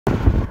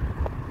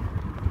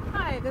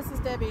this is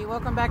Debbie.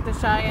 Welcome back to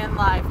Cheyenne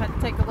Life. I had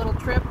to take a little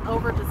trip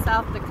over to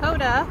South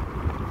Dakota,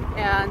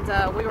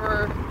 and we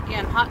were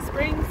in Hot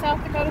Springs,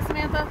 South Dakota,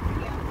 Samantha?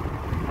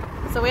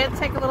 Yeah. So we had to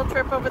take a little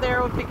trip over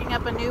there. We're picking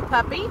up a new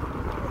puppy,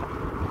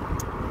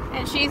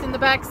 and she's in the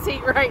back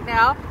seat right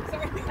now.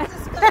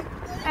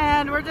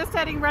 And we're just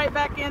heading right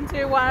back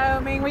into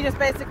Wyoming. We just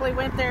basically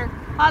went there.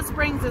 Hot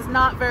Springs is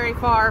not very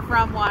far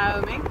from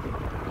Wyoming,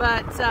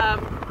 but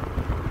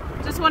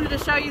just wanted to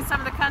show you some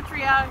of the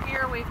country out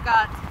here. We've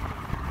got,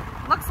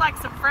 looks like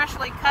some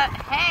freshly cut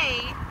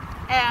hay,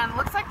 and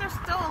looks like there's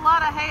still a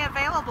lot of hay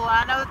available.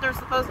 I know that there's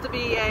supposed to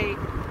be a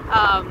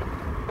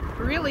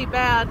really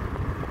bad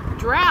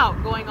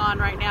drought going on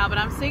right now, but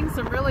I'm seeing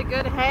some really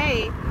good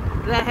hay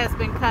that has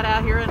been cut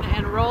out here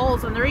in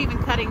rolls, and they're even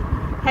cutting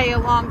hay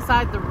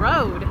alongside the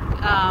road,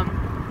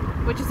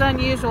 which is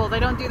unusual.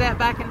 They don't do that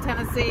back in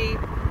Tennessee.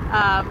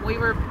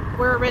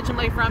 We're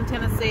originally from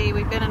Tennessee.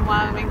 We've been in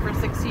Wyoming for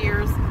 6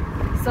 years,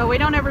 so we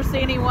don't ever see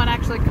anyone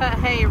actually cut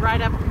hay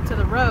right up to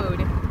the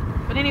road.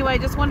 But anyway,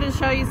 just wanted to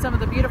show you some of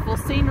the beautiful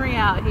scenery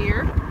out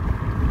here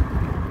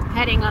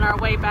heading on our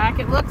way back.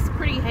 It looks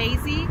pretty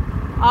hazy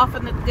off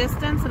in the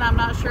distance, and I'm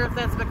not sure if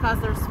that's because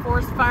there's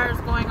forest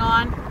fires going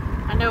on.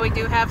 I know we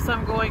do have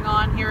some going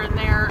on here and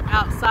there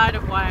outside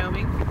of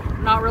Wyoming.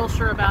 I'm not real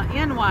sure about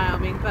in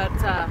Wyoming, but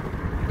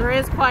there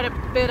is quite a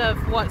bit of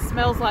what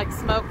smells like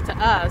smoke to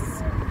us.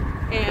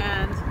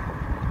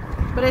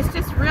 But it's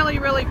just really,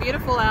 really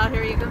beautiful out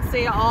here. You can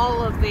see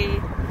all of the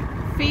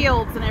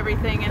fields and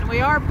everything, and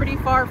we are pretty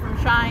far from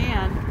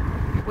Cheyenne,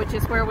 which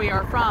is where we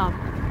are from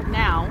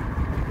now.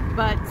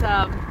 But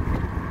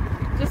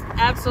just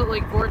absolutely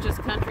gorgeous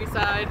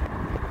countryside.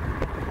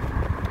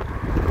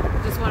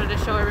 Just wanted to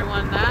show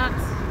everyone that.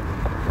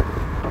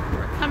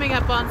 We're coming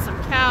up on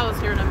some cows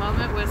here in a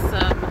moment with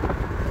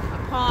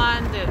a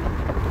pond and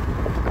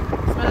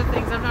some other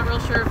things I'm not real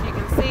sure if you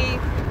can see.